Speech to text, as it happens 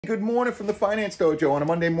Good morning from the Finance Dojo on a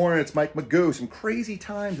Monday morning. It's Mike Magoo. Some crazy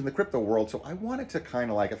times in the crypto world. So I wanted to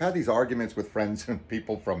I've had these arguments with friends and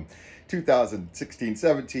people from 2016,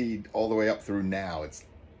 17, all the way up through now.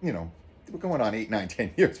 We're going on 8, 9,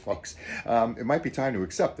 10 years, folks. It might be time to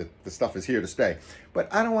accept that the stuff is here to stay.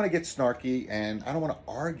 But I don't want to get snarky and I don't want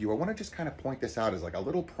to argue. I want to just kind of point this out as like a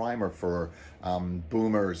little primer for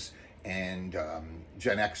boomers and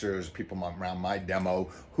Gen Xers, people around my demo,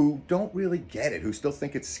 who don't really get it, who still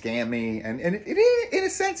think it's scammy, and it is, in a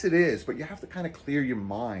sense it is, but you have to kind of clear your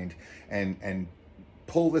mind and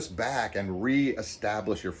pull this back and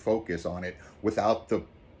re-establish your focus on it without the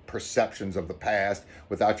perceptions of the past,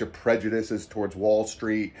 without your prejudices towards Wall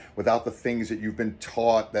Street, without the things that you've been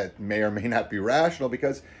taught that may or may not be rational,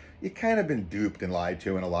 because you've kind of been duped and lied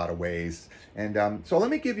to in a lot of ways. And so let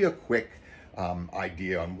me give you a quick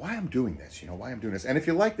idea on why I'm doing this, why I'm doing this. And if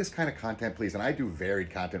you like this kind of content, please, and I do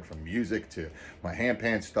varied content from music to my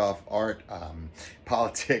handpan stuff, art,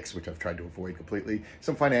 politics, which I've tried to avoid completely,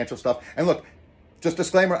 some financial stuff. And look, just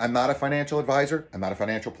disclaimer, I'm not a financial advisor, I'm not a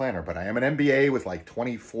financial planner, but I am an MBA with like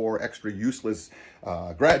 24 extra useless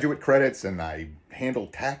graduate credits, and I handle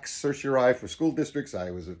tax certiorari for school districts.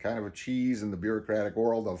 I was a kind of a cheese in the bureaucratic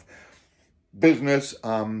world of business.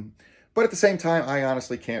 But at the same time, I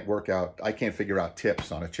honestly I can't figure out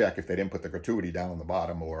tips on a check if they didn't put the gratuity down on the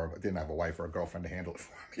bottom or didn't have a wife or a girlfriend to handle it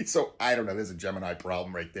for me. So I don't know, there's a Gemini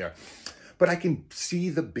problem right there. But I can see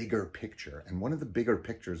the bigger picture. And one of the bigger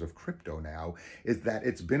pictures of crypto now is that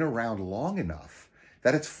it's been around long enough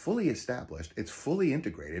that it's fully established, it's fully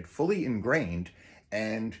integrated, fully ingrained,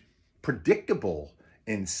 and predictable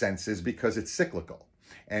in senses because it's cyclical.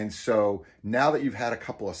 And so now that you've had a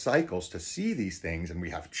couple of cycles to see these things, and we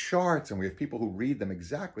have charts and we have people who read them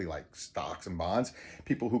exactly like stocks and bonds,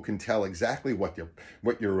 people who can tell exactly what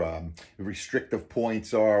your restrictive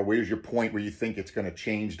points are, where's your point where you think it's going to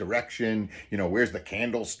change direction, where's the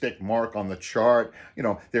candlestick mark on the chart,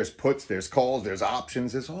 there's puts, there's calls, there's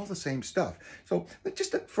options, there's all the same stuff. So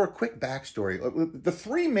just for a quick backstory, the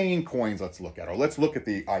three main coins let's look at, or let's look at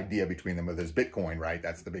the idea between them. There's Bitcoin, right?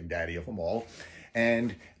 That's the big daddy of them all.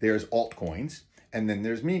 And there's altcoins, and then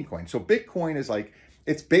there's meme coins. So Bitcoin is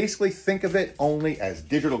it's basically, think of it only as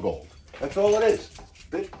digital gold. That's all it is.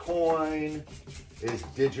 Bitcoin is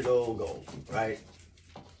digital gold, right?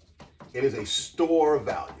 It is a store of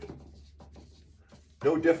value.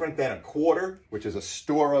 No different than a quarter, which is a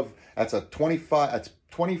store of, that's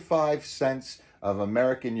 25 cents of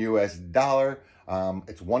American US dollar.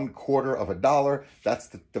 It's 1/4 of a dollar. That's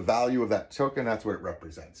the value of that token. That's what it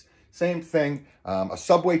represents. Same thing, a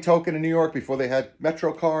subway token in New York before they had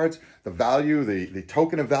Metro cards, the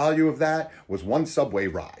token of value of that was one subway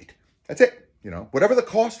ride. That's it, whatever the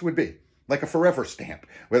cost would be, like a forever stamp,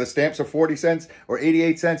 where the stamps are 40 cents or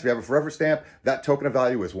 88 cents. If you have a forever stamp, that token of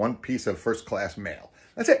value is one piece of first-class mail.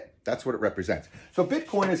 That's it. That's what it represents. So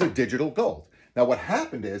Bitcoin is a digital gold. Now, what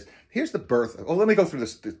happened is, here's the birth of, let me go through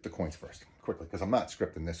the coins first, quickly, because I'm not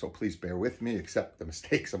scripting this, so please bear with me, accept the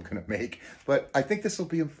mistakes I'm going to make. But I think this will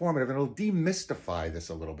be informative, and it'll demystify this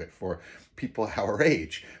a little bit for people our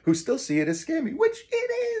age who still see it as scammy, which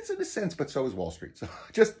it is in a sense, but so is Wall Street. So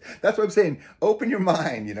that's what I'm saying. Open your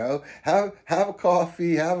mind, have a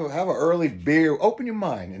coffee, have an early beer, open your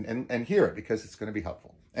mind and hear it, because it's going to be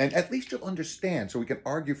helpful. And at least you'll understand, so we can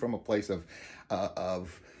argue from a place of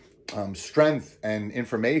strength and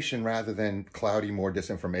information rather than cloudy, more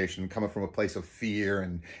disinformation, coming from a place of fear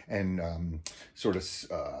and sort of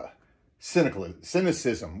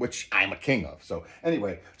cynicism, which I'm a king of. So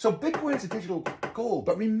anyway, so Bitcoin is a digital gold,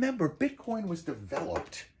 but remember, Bitcoin was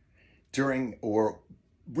developed during, or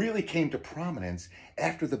really came to prominence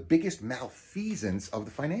after, the biggest malfeasance of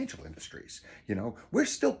the financial industries. We're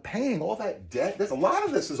still paying all that debt. There's a lot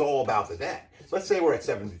of this is all about the debt. Let's say we're at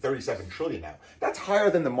 37 trillion now. That's higher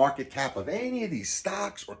than the market cap of any of these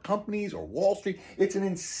stocks or companies or Wall Street. It's an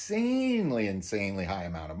insanely high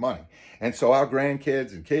amount of money. And so our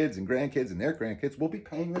grandkids and kids and grandkids and their grandkids will be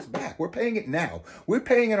paying this back. We're paying it now. We're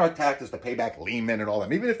paying in our taxes to pay back Lehman and all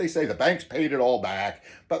that. Even if they say the banks paid it all back,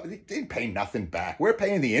 but they didn't pay nothing back. We're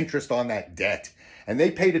paying the interest on that debt. And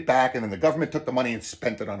they paid it back, and then the government took the money and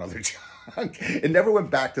spent it on other junk. It never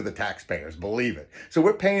went back to the taxpayers, believe it. So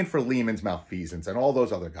we're paying for Lehman's malfeasance and all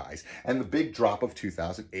those other guys. And the big drop of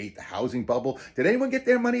 2008, the housing bubble. Did anyone get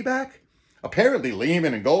their money back? Apparently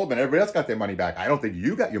Lehman and Goldman, everybody else got their money back. I don't think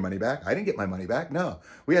you got your money back. I didn't get my money back. No,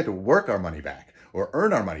 we had to work our money back, or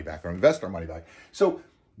earn our money back, or invest our money back. So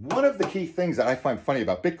one of the key things that I find funny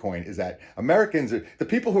about Bitcoin is that Americans, the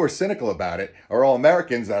people who are cynical about it, are all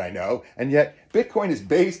Americans that I know, and yet Bitcoin is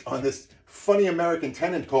based on this funny American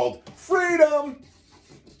tenet called freedom.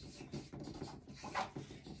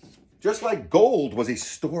 Just like gold was a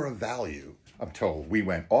store of value until we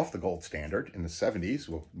went off the gold standard in the 70s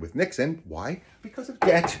with Nixon. Why? Because of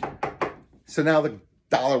debt. So now the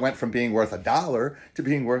dollar went from being worth $1 to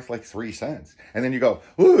being worth like 3 cents. And then you go,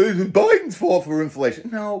 oh, it's Biden's fault for inflation.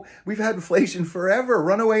 No, we've had inflation forever,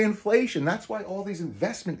 runaway inflation. That's why all these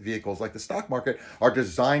investment vehicles like the stock market are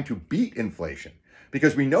designed to beat inflation,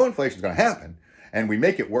 because we know inflation is going to happen. And we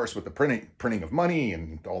make it worse with the printing of money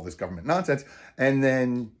and all this government nonsense. And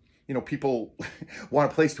then, people want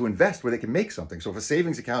a place to invest where they can make something. So if a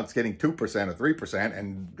savings account's getting 2% or 3%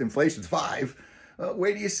 and inflation's 5%,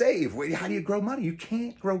 where do you save? How do you grow money? You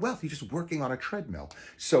can't grow wealth. You're just working on a treadmill.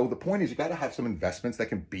 So the point is, you got to have some investments that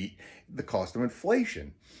can beat the cost of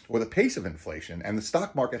inflation or the pace of inflation. And the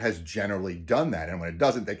stock market has generally done that. And when it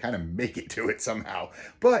doesn't, they kind of make it to it somehow.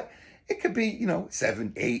 But it could be,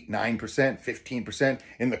 7, 8, 9%, 15%.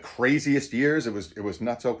 In the craziest years, it was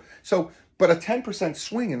nuts. But a 10%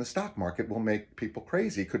 swing in the stock market will make people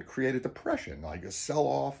crazy. It could create a depression, like a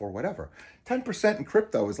sell-off or whatever. 10% in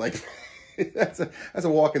crypto is like, that's a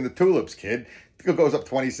walk in the tulips, kid. It goes up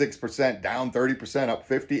 26%, down 30%, up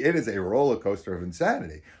 50%. It is a roller coaster of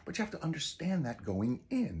insanity. But you have to understand that going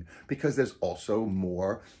in, because there's also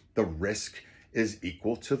more, the risk is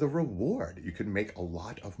equal to the reward. You can make a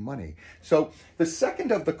lot of money. So the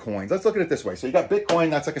second of the coins, let's look at it this way. So you got Bitcoin,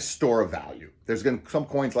 that's like a store of value. There's going to some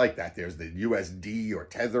coins like that. There's the USD or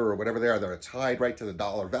Tether or whatever they are. They're tied right to the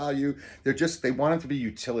dollar value. They want them to be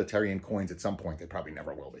utilitarian coins at some point. They probably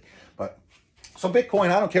never will be. But so Bitcoin,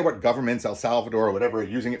 I don't care what governments, El Salvador or whatever, are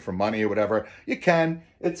using it for money or whatever. You can,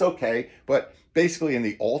 it's okay. But basically in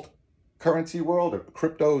the currency world, or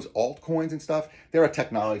cryptos, altcoins and stuff, there are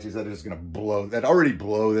technologies that are just going to that already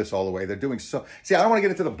blow this all the way. They're doing so. See, I don't want to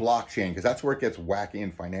get into the blockchain because that's where it gets wacky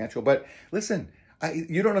and financial. But listen,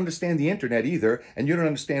 you don't understand the internet either, and you don't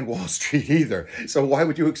understand Wall Street either. So why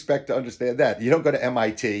would you expect to understand that? You don't go to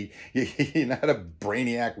MIT. You're not a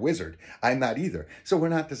brainiac wizard. I'm not either. So we're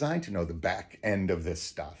not designed to know the back end of this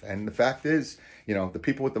stuff. And the fact is, the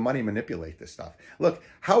people with the money manipulate this stuff. Look,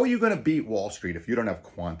 how are you going to beat Wall Street if you don't have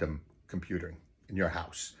quantum computing in your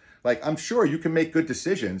house? Like, I'm sure you can make good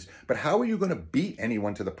decisions, but how are you going to beat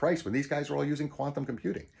anyone to the price when these guys are all using quantum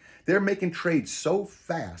computing? They're making trades so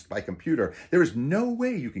fast by computer, there is no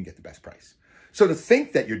way you can get the best price. So to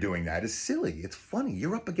think that you're doing that is silly. It's funny.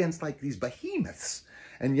 You're up against like these behemoths,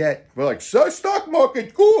 and yet we're like, so stock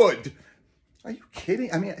market good. Are you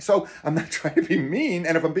kidding? I mean, so I'm not trying to be mean,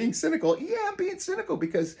 and if I'm being cynical, yeah, I'm being cynical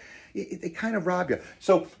because they kind of rob you.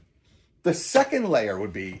 So the second layer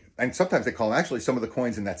would be, and sometimes they call them, actually some of the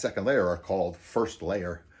coins in that second layer are called first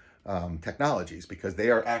layer technologies, because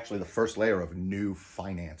they are actually the first layer of new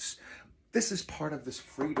finance. This is part of this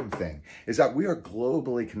freedom thing, is that we are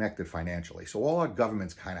globally connected financially. So all our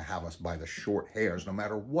governments kind of have us by the short hairs, no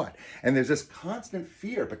matter what. And there's this constant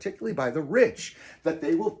fear, particularly by the rich, that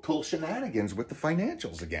they will pull shenanigans with the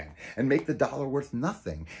financials again and make the dollar worth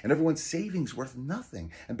nothing and everyone's savings worth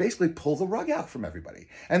nothing and basically pull the rug out from everybody.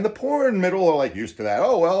 And the poor and middle are like used to that.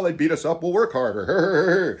 Oh, well, they beat us up, we'll work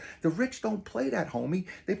harder. The rich don't play that, homie.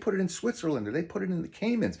 They put it in Switzerland, or they put it in the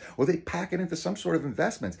Caymans, or they pack it into some sort of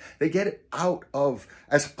investments. They get it out of,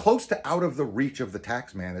 as close to out of the reach of the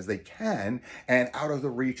tax man as they can, and out of the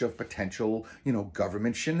reach of potential,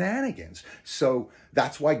 government shenanigans. So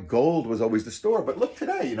that's why gold was always the store. But look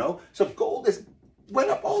today, so gold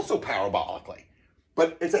went up also parabolically,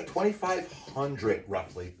 but it's at 2,500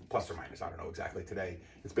 roughly, plus or minus. I don't know exactly today.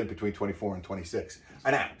 It's been between 24 and 26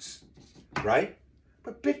 an ounce, right?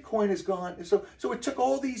 But Bitcoin is gone. So it took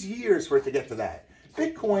all these years for it to get to that.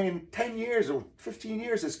 Bitcoin in 10 years or 15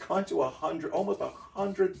 years has gone to almost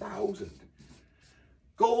 100,000.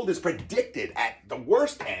 Gold is predicted at the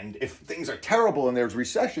worst end, if things are terrible and there's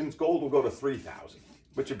recessions, gold will go to 3,000,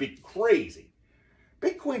 which would be crazy.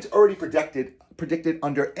 Bitcoin's already predicted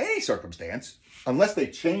under any circumstance, unless they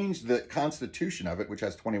change the constitution of it, which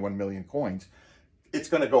has 21 million coins, it's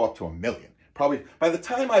going to go up to 1 million. Probably by the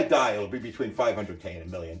time I die, it'll be between 500K and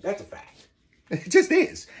 1 million. That's a fact. It just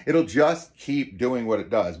is. It'll just keep doing what it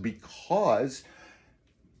does because,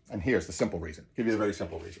 and here's the simple reason. I'll give you the very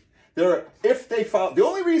simple reason. The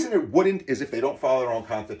only reason it wouldn't is if they don't follow their own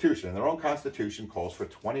constitution. And their own constitution calls for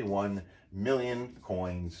 21 million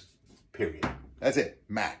coins, period. That's it,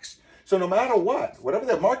 max. So no matter whatever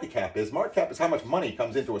their market cap is how much money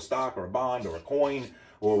comes into a stock or a bond or a coin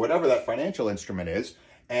or whatever that financial instrument is,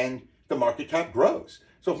 and the market cap grows.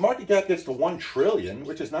 So if market cap gets to 1 trillion,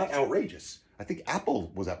 which is not outrageous, I think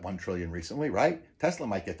Apple was at 1 trillion recently, right? Tesla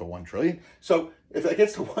might get to 1 trillion. So if it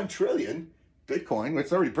gets to 1 trillion, Bitcoin, which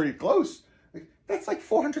is already pretty close, that's like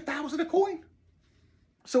 400,000 a coin.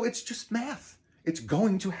 So it's just math. It's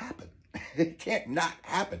going to happen. It can't not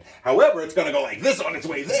happen. However, it's going to go like this on its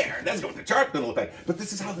way there, and that's what the chart's going to look like. But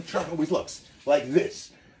this is how the chart always looks, like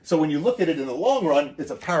this. So when you look at it in the long run,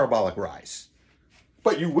 it's a parabolic rise.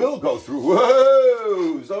 But you will go through,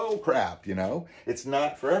 whoa, oh crap, you know? It's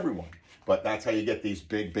not for everyone. But that's how you get these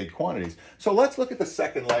big, big quantities. So let's look at the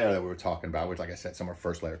second layer that we were talking about, which, like I said, some are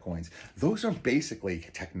first layer coins. Those are basically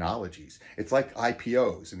technologies. It's like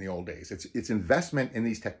IPOs in the old days. It's investment in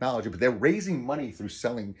these technology, but they're raising money through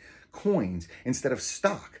selling coins instead of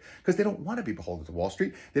stock because they don't want to be beholden to Wall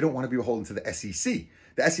Street. They don't want to be beholden to the SEC.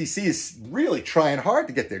 The SEC is really trying hard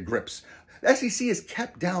to get their grips. The SEC has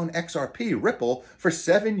kept down XRP, Ripple, for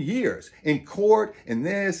 7 years in court, in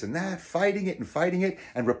this and that, fighting it,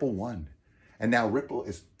 and Ripple won. And now Ripple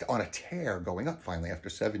is on a tear going up finally after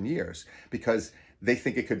 7 years because they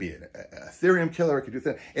think it could be an Ethereum killer. It could do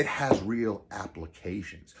that. It has real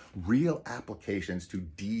applications to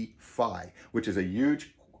DeFi, which is a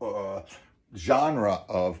huge genre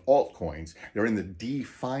of altcoins. They're in the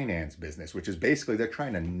de-finance business, which is basically they're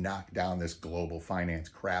trying to knock down this global finance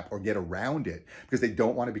crap or get around it because they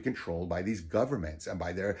don't want to be controlled by these governments and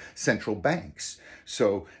by their central banks.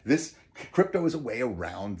 So this crypto is a way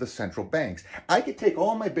around the central banks. I could take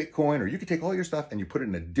all my Bitcoin, or you could take all your stuff and you put it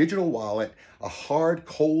in a digital wallet, a hard,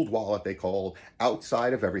 cold wallet they call,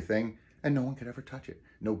 outside of everything, and no one could ever touch it.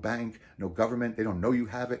 No bank, no government. They don't know you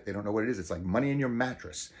have it. They don't know what it is. It's like money in your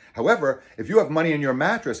mattress. However, if you have money in your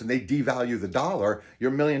mattress and they devalue the dollar,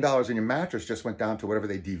 your $1 million in your mattress just went down to whatever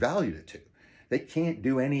they devalued it to. They can't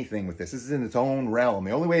do anything with this. This is in its own realm.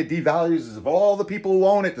 The only way it devalues is if all the people who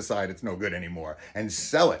own it decide it's no good anymore and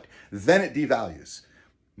sell it. Then it devalues.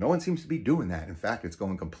 No one seems to be doing that. In fact, it's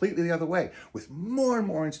going completely the other way, with more and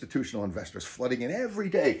more institutional investors flooding in every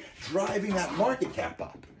day, driving that market cap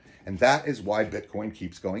up. And that is why Bitcoin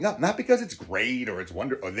keeps going up. Not because it's great or it's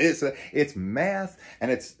wonder or this. It's math,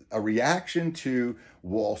 and it's a reaction to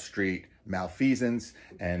Wall Street malfeasance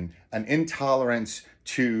and an intolerance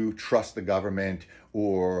to trust the government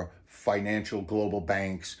or financial global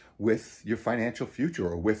banks with your financial future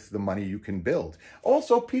or with the money you can build.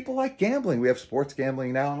 Also, people like gambling. We have sports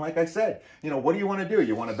gambling now. And like I said, what do you want to do?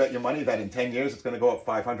 You want to bet your money that in 10 years it's going to go up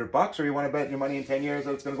 $500, or you want to bet your money in 10 years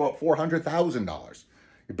that it's going to go up $400,000?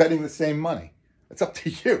 You're betting the same money. It's up to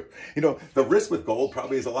you. The risk with gold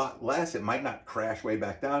probably is a lot less. It might not crash way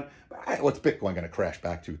back down. But what's Bitcoin going to crash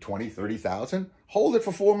back to? 20, 30,000? Hold it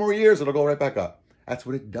for 4 more years. It'll go right back up. That's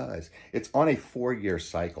what it does. It's on a 4-year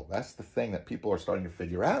cycle. That's the thing that people are starting to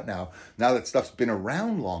figure out now that stuff's been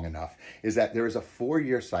around long enough, is that there is a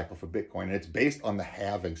 4-year cycle for Bitcoin, and it's based on the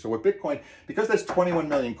halving. So with Bitcoin, because there's 21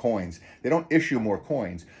 million coins, they don't issue more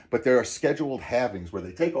coins, but there are scheduled halvings where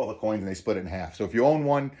they take all the coins and they split it in half. So if you own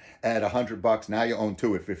one at $100, now you own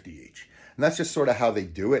 2 at 50 each. And that's just sort of how they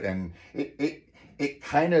do it, and it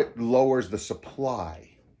kind of lowers the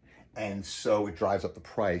supply, and so it drives up the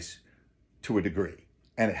price to a degree,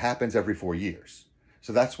 and it happens every 4 years.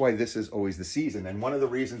 So that's why this is always the season. And one of the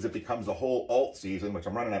reasons it becomes the whole alt season, which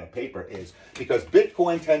I'm running out of paper, is because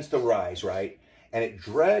Bitcoin tends to rise, right? And it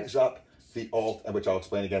drags up the alt, which I'll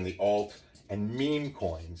explain again, the alt and meme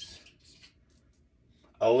coins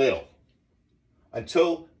a little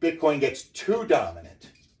until Bitcoin gets too dominant.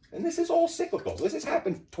 And this is all cyclical. This has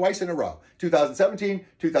happened twice in a row. 2017,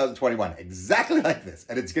 2021, exactly like this.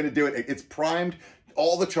 And it's going to do it. It's primed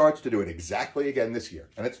all the charts to do it exactly again this year.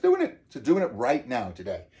 And it's doing it right now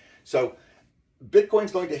today. So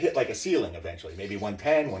Bitcoin's going to hit like a ceiling eventually, maybe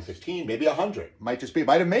 110, 115, maybe 100. Might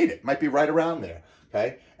have made it. Might be right around there.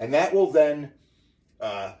 Okay. And that will then,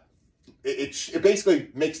 it basically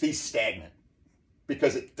makes these stagnant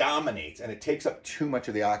because it dominates and it takes up too much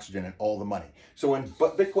of the oxygen and all the money. So when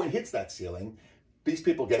Bitcoin hits that ceiling, these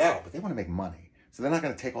people get out, but they want to make money. So they're not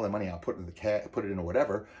going to take all their money out, put it into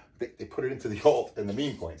whatever. They put it into the alt and the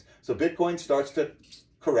meme coins. So Bitcoin starts to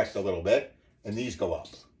correct a little bit, and these go up.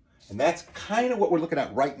 And that's kind of what we're looking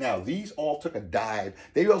at right now. These all took a dive.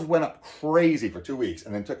 They all went up crazy for 2 weeks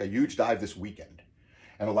and then took a huge dive this weekend.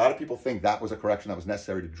 And a lot of people think that was a correction that was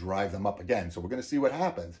necessary to drive them up again. So we're going to see what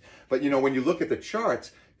happens. But when you look at the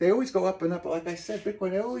charts, they always go up and up. Like I said,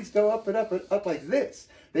 Bitcoin, they always go up and up like this.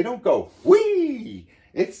 They don't go, whee!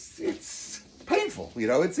 It's painful,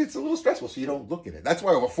 it's a little stressful, so you don't look at it. That's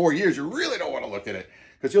why over 4 years you really don't want to look at it,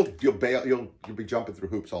 because you'll be jumping through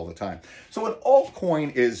hoops all the time. So an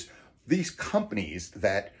altcoin is these companies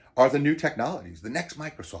that are the new technologies. The next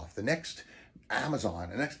Microsoft, the next Amazon,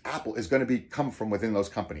 the next Apple is going to come from within those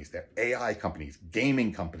companies. They're AI companies,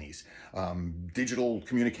 gaming companies, digital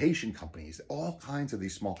communication companies, all kinds of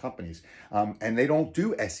these small companies. And they don't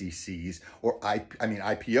do SECs or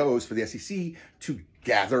IPOs for the SEC to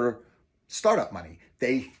gather startup money.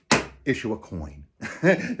 They issue a coin.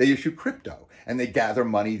 They issue crypto, and they gather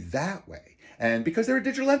money that way. And because they're a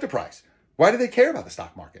digital enterprise, why do they care about the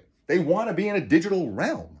stock market? They want to be in a digital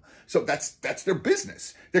realm. So that's their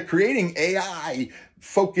business. They're creating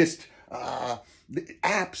AI-focused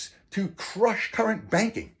apps to crush current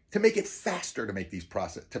banking, to make it faster to make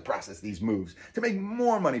process these moves, to make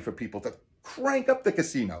more money for people, to crank up the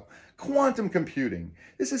casino, quantum computing.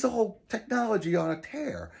 This is all technology on a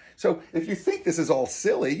tear. So if you think this is all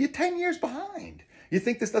silly, you're 10 years behind. You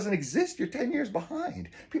think this doesn't exist, you're 10 years behind.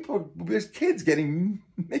 There's kids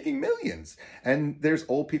making millions, and there's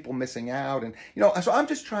old people missing out. And, so I'm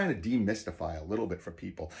just trying to demystify a little bit for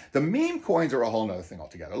people. The meme coins are a whole nother thing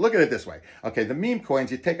altogether. Look at it this way. Okay, the meme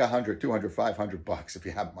coins, you take 100, 200, 500 bucks if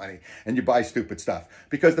you have money, and you buy stupid stuff.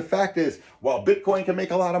 Because the fact is, while Bitcoin can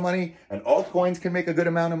make a lot of money, and altcoins can make a good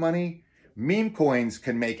amount of money, meme coins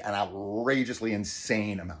can make an outrageously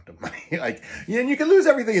insane amount of money. And you can lose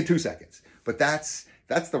everything in 2 seconds. But that's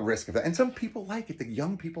the risk of that. And some people like it. The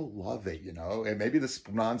young people love it, And maybe the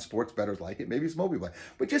non-sports bettors like it. Maybe small people like it.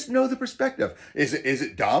 But just know the perspective. Is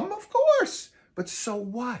it dumb? Of course. But so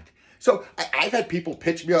what? So I've had people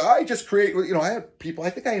pitch me, I just create, I had people, I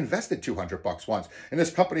think I invested $200 once in this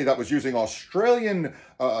company that was using Australian,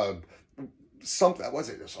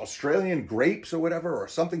 Australian grapes or whatever, or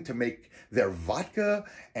something to make their vodka.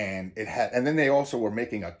 And then they also were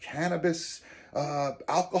making a cannabis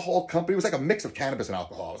alcohol company. It was like a mix of cannabis and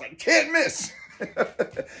alcohol. I was like, can't miss.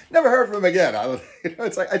 Never heard from him again.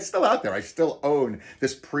 It's like, it's still out there. I still own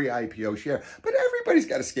this pre-IPO share. But everybody's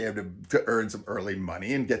got a scam to earn some early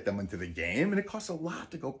money and get them into the game. And it costs a lot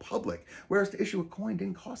to go public. Whereas to issue a coin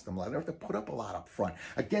didn't cost them a lot. They don't have to put up a lot up front.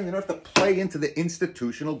 Again, they don't have to play into the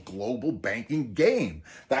institutional global banking game.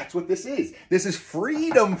 That's what this is. This is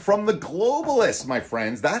freedom from the globalists, my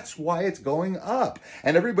friends. That's why it's going up.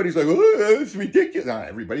 And everybody's like, oh, it's ridiculous. Not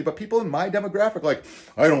everybody, but people in my demographic like,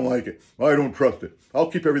 I don't like it. I don't trust it. I'll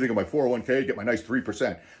keep everything in my 401k, get my nice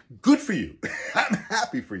 3%. Good for you. I'm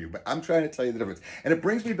happy for you, but I'm trying to tell you the difference. And it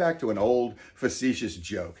brings me back to an old facetious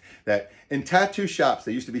joke that in tattoo shops,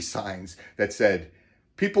 there used to be signs that said,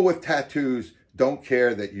 people with tattoos don't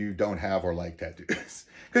care that you don't have or like tattoos.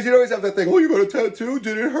 Because you'd always have that thing, oh, you got a tattoo?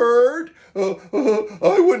 Did it hurt?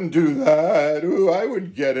 I wouldn't do that. I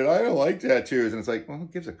wouldn't get it. I don't like tattoos. And it's like, well, who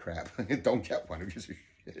gives a crap? Don't get one. Who gives a shit?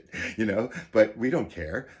 But we don't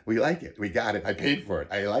care. We like it. We got it. I paid for it.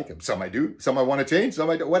 I like them. Some I do. Some I want to change. Some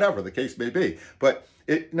I don't. Whatever the case may be. But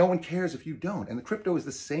no one cares if you don't. And the crypto is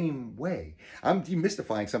the same way. I'm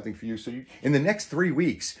demystifying something for you. So in the next 3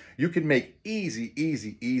 weeks, you can make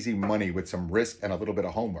easy money with some risk and a little bit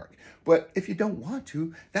of homework. But if you don't want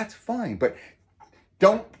to, that's fine. But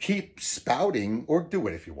don't keep spouting, or do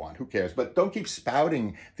it if you want, who cares? But don't keep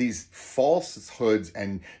spouting these falsehoods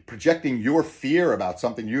and projecting your fear about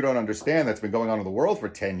something you don't understand that's been going on in the world for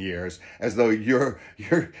 10 years as though you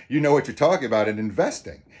know what you're talking about in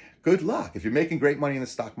investing. Good luck. If you're making great money in the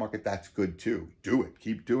stock market, that's good too. Do it.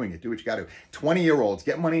 Keep doing it. Do what you got to. 20-year-olds,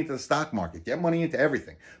 get money into the stock market. Get money into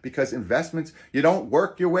everything. Because investments, you don't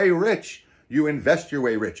work your way rich. You invest your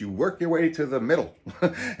way rich. You work your way to the middle,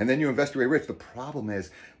 and then you invest your way rich. The problem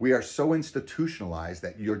is we are so institutionalized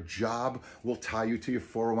that your job will tie you to your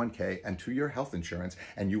 401k and to your health insurance,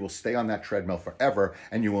 and you will stay on that treadmill forever,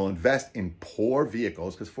 and you will invest in poor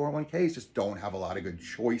vehicles because 401ks just don't have a lot of good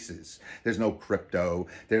choices. There's no crypto.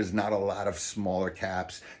 There's not a lot of smaller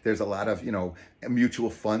caps. There's a lot of, mutual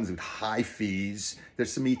funds with high fees.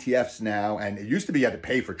 There's some ETFs now, and it used to be you had to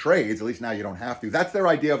pay for trades. At least now you don't have to. That's their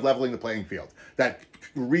idea of leveling the playing field, that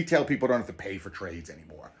retail people don't have to pay for trades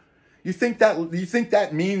anymore. You think that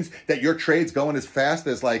means that your trade's going as fast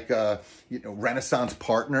as Renaissance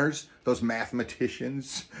partners, those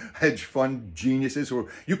mathematicians, hedge fund geniuses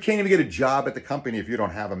you can't even get a job at the company if you don't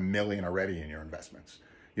have $1 million already in your investments.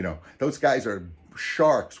 Those guys are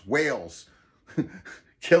sharks, whales,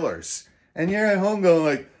 killers. And you're at home going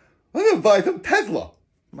like, I'm going to buy some Tesla.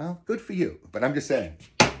 Well, good for you. But I'm just saying,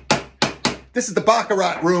 this is the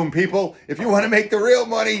Baccarat room, people. If you want to make the real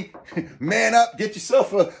money, man up, get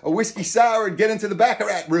yourself a whiskey sour and get into the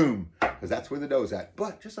Baccarat room. Because that's where the dough's at.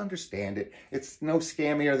 But just understand it. It's no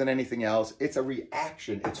scammier than anything else. It's a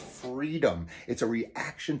reaction. It's freedom. It's a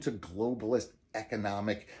reaction to globalist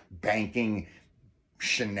economic banking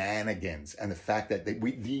shenanigans. And the fact that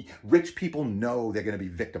the rich people know they're going to be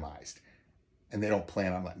victimized. And they don't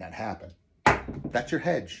plan on letting that happen. That's your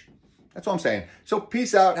hedge. That's all I'm saying. So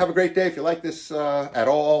peace out. Have a great day. If you like this at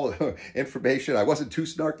all, information, I wasn't too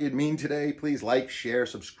snarky and mean today. Please like, share,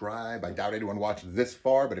 subscribe. I doubt anyone watched this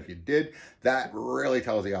far, but if you did, that really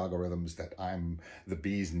tells the algorithms that I'm the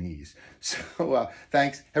bee's knees. So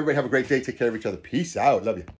thanks. Everybody have a great day. Take care of each other. Peace out. Love you.